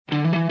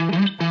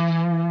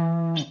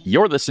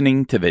You're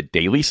listening to the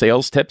Daily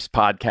Sales Tips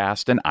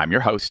Podcast, and I'm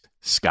your host,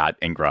 Scott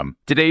Ingram.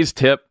 Today's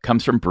tip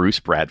comes from Bruce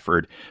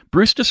Bradford.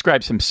 Bruce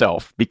describes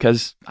himself,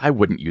 because I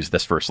wouldn't use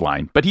this first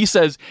line, but he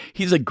says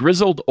he's a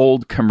grizzled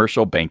old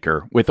commercial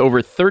banker with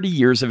over 30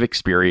 years of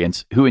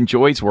experience who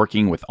enjoys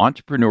working with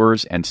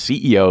entrepreneurs and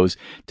CEOs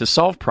to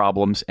solve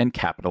problems and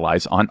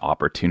capitalize on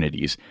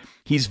opportunities.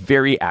 He's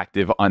very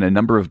active on a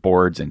number of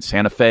boards in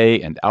Santa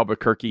Fe and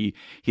Albuquerque.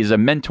 He's a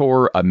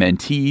mentor, a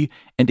mentee,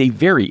 and a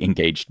very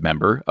engaged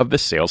member of the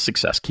sales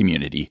success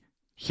community.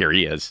 Here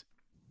he is.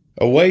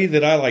 A way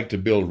that I like to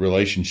build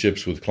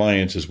relationships with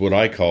clients is what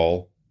I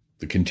call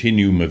the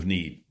Continuum of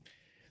Need.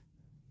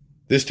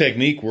 This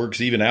technique works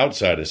even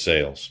outside of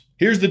sales.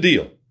 Here's the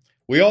deal.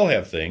 We all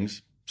have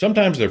things,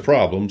 sometimes they're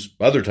problems,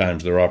 other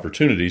times they're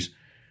opportunities,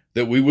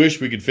 that we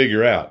wish we could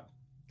figure out.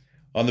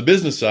 On the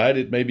business side,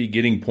 it may be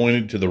getting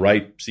pointed to the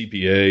right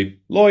CPA,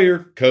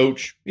 lawyer,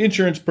 coach,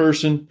 insurance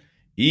person,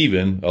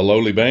 even a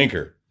lowly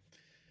banker.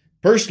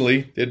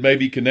 Personally, it may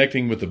be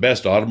connecting with the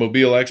best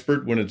automobile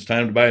expert when it's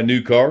time to buy a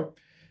new car,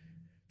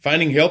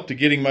 finding help to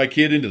getting my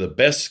kid into the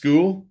best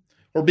school,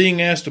 or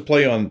being asked to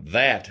play on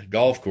that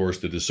golf course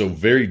that is so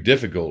very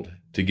difficult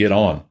to get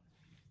on.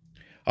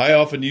 I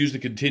often use the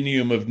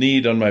Continuum of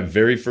Need on my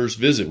very first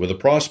visit with a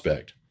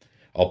prospect.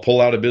 I'll pull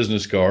out a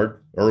business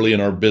card early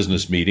in our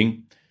business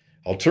meeting.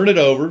 I'll turn it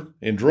over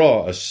and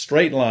draw a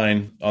straight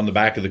line on the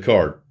back of the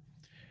card.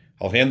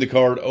 I'll hand the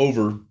card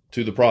over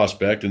to the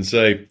prospect and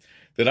say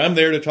that I'm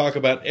there to talk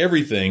about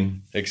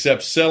everything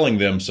except selling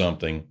them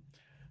something.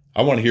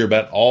 I want to hear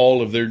about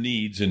all of their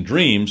needs and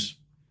dreams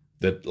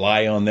that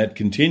lie on that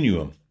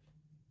continuum.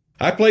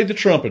 I played the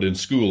trumpet in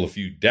school a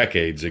few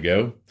decades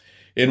ago,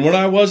 and when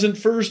I wasn't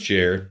first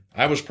chair,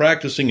 I was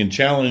practicing and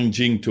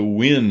challenging to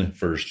win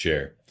first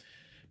chair.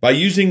 By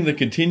using the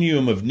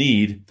Continuum of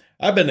Need,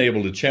 I've been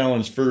able to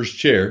challenge first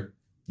chair,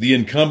 the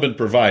incumbent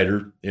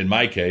provider, in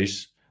my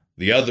case,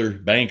 the other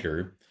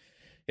banker,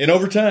 and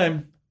over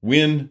time,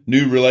 win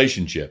new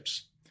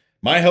relationships.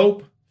 My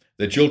hope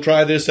that you'll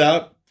try this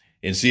out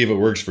and see if it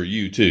works for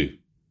you too.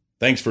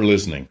 Thanks for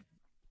listening.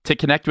 To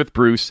connect with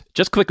Bruce,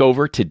 just click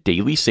over to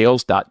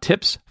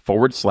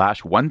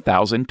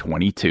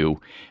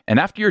dailysales.tips/1022. And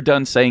after you're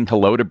done saying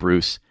hello to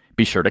Bruce,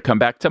 be sure to come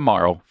back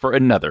tomorrow for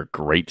another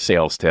great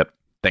sales tip.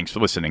 Thanks for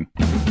listening.